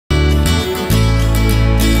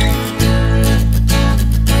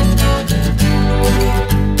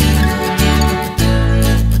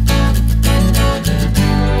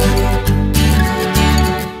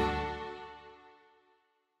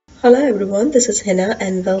Hello everyone, this is Hina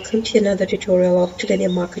and welcome to another tutorial of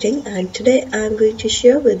dillenium marketing, and today I'm going to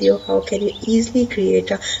share with you how can you easily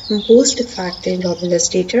create a embossed effect in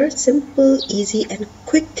Illustrator. Simple, easy and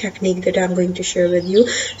quick technique that I'm going to share with you.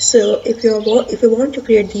 So if you want to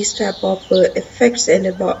create these type of effects in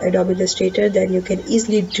Adobe Illustrator, then you can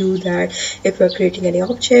easily do that. If you're creating any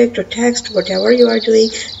object or text, whatever you are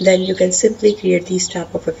doing, then you can simply create these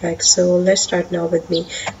type of effects. So let's start now with me.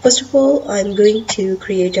 First of all, I'm going to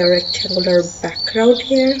create a rectangular background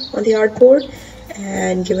here on the artboard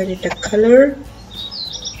and giving it a color.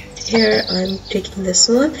 Here I'm taking this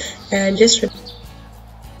one and just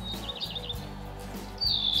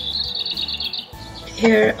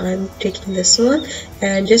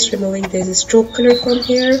removing this stroke color from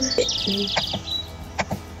here.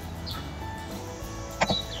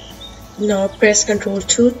 Now press Ctrl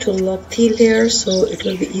 2 to lock the layer so it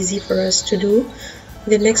will be easy for us to do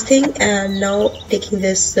the next thing. And now taking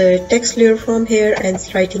this text layer from here and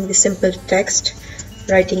writing the simple text,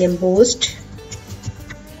 writing embossed,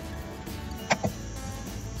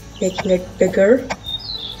 making it bigger,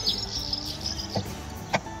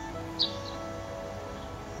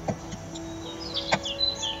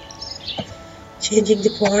 changing the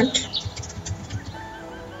font,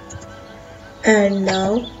 and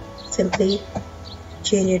now simply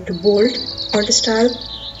change it to bold font style.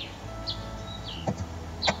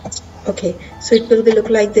 Okay, so it will be look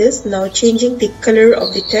like this. Now changing the color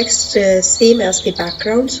of the text same as the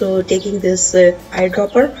background, so taking this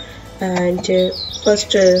eyedropper and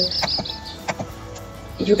first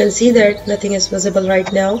you can see that nothing is visible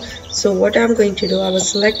right now. So what I'm going to do, I will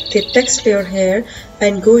select the text layer here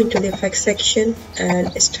and go into the effects section and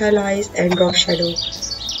stylize and drop shadow.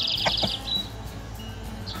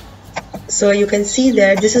 So you can see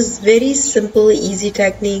that this is very simple, easy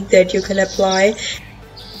technique that you can apply.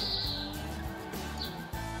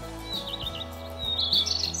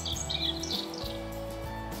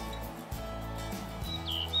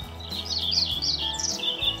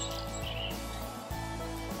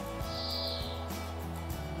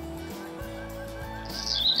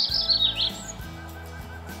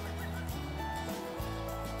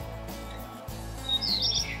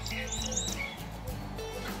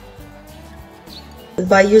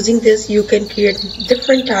 By using this, you can create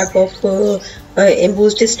different type of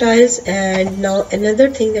embossed styles. And now another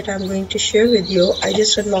thing that I'm going to share with you, I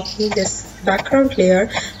just unlocking this background layer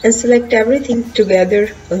and select everything together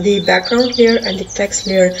on the background layer and the text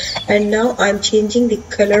layer, and now I'm changing the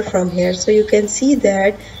color from here. So you can see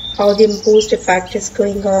that how the embossed effect is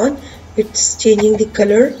going on. It's changing the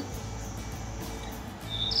color.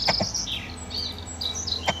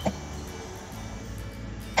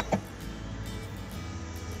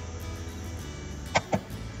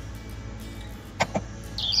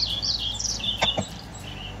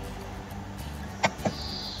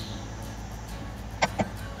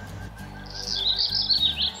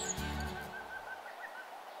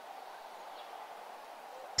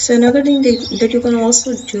 So another thing that you can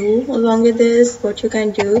also do along with this, what you can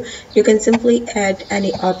do, you can simply add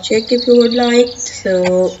any object if you would like.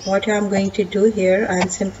 So what I'm going to do here, I'm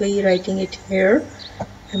simply writing it here,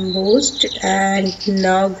 embossed, and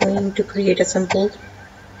now going to create a simple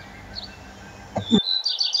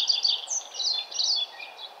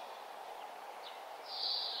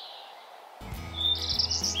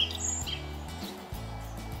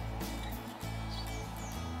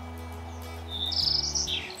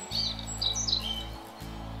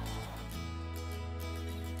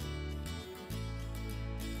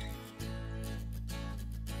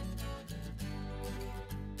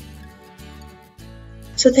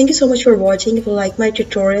So thank you so much for watching. If you like my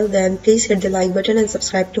tutorial, then please hit the like button and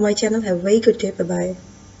subscribe to my channel. Have a very good day. Bye bye.